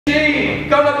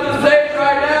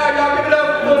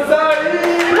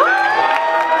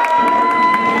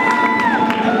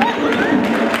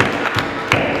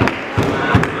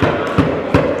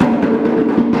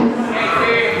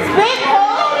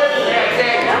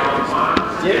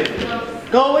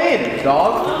Go in,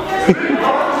 dog.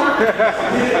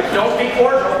 Don't be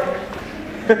cordial.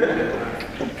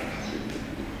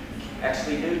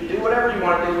 Actually, do whatever you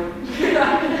want to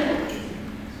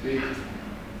do.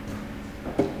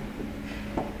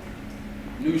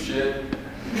 New shit.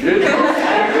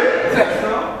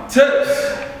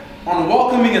 Tips on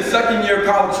welcoming a second-year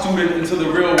college student into the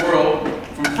real world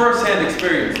from first-hand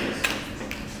experiences.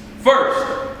 First,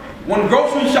 when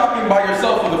grocery shopping by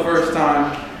yourself for the first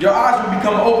time, your eyes will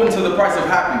become open to the price of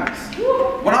happiness.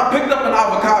 When I picked up an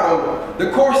avocado,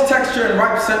 the coarse texture and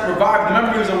ripe scent revived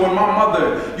memories of when my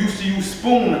mother used to use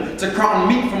spoon to crown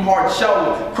meat from hard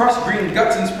shell, crush green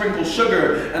guts and sprinkle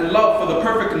sugar, and love for the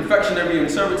perfect confectionery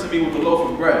and serve it to me with a loaf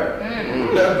of bread.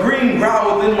 The green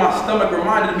growl within my stomach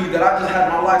reminded me that I just had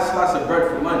my last slice of bread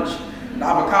for lunch. The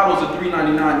avocados are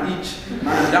 $3.99 each, and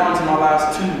I am down to my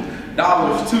last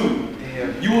 $2 too.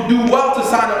 You will do well to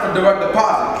sign up for direct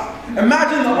deposit.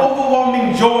 Imagine the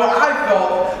overwhelming joy I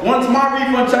felt once my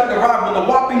refund check arrived with a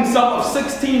whopping sum of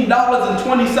 $16.27.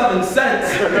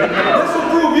 This will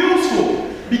prove useful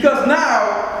because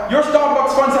now your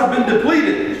Starbucks funds have been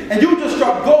depleted and you just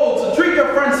struck gold, so treat your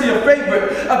friends to your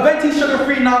favorite, a venti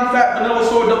sugar-free, non-fat, vanilla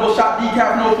soy, double shot,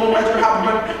 decaf, no foam, extra hot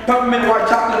peppermint, white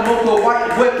chocolate, mocha,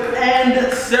 white whip,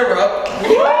 and syrup.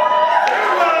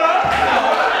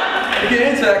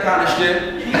 Get into that kind of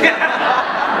shit.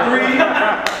 3,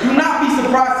 do not be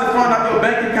surprised to find out your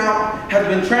bank account has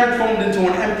been transformed into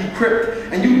an empty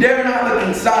crypt and you dare not look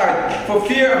inside for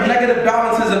fear of negative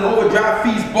balances and overdraft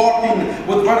fees barking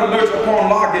with red alerts upon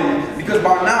login, because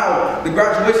by now the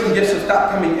graduation gifts have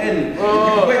stopped coming in.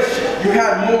 You wish you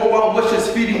had more well wishes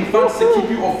feeding funds to keep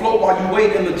you afloat while you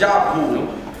wait in the job pool.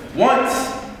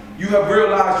 Once you have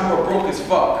realized you are broke as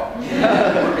fuck.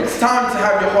 It's time to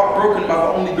have your heart broken by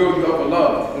the only girl you ever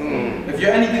loved. If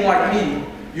you're anything like me,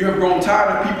 you have grown tired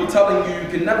of people telling you you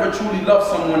can never truly love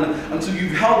someone until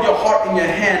you've held your heart in your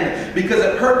hand because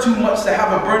it hurt too much to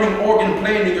have a burning organ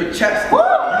playing in your chest. You will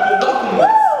welcome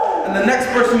this. And the next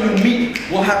person you meet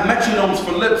will have metronomes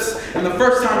for lips, and the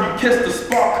first time you kiss, the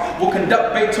spark will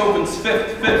conduct Beethoven's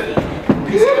fifth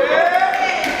piece of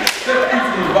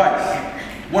advice.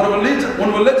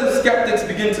 When religious skeptics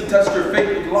begin to test your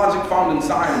faith with logic found in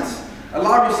science,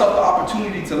 allow yourself the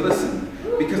opportunity to listen,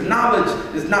 because knowledge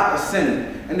is not a sin.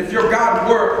 And if your God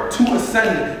were to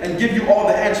ascend and give you all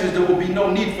the answers, there will be no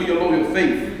need for your loyal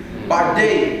faith. By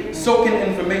day, soak in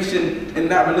information in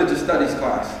that religious studies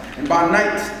class. And by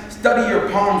night, study your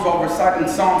palms while reciting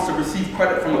psalms to receive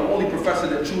credit from the only professor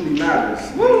that truly matters.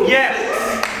 Yes!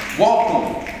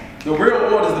 Welcome. The real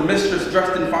world is the mistress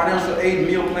dressed in financial aid,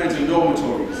 meal plans, and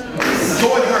dormitories.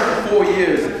 Enjoy her for 4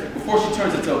 years before she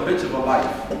turns into a bitch of a life.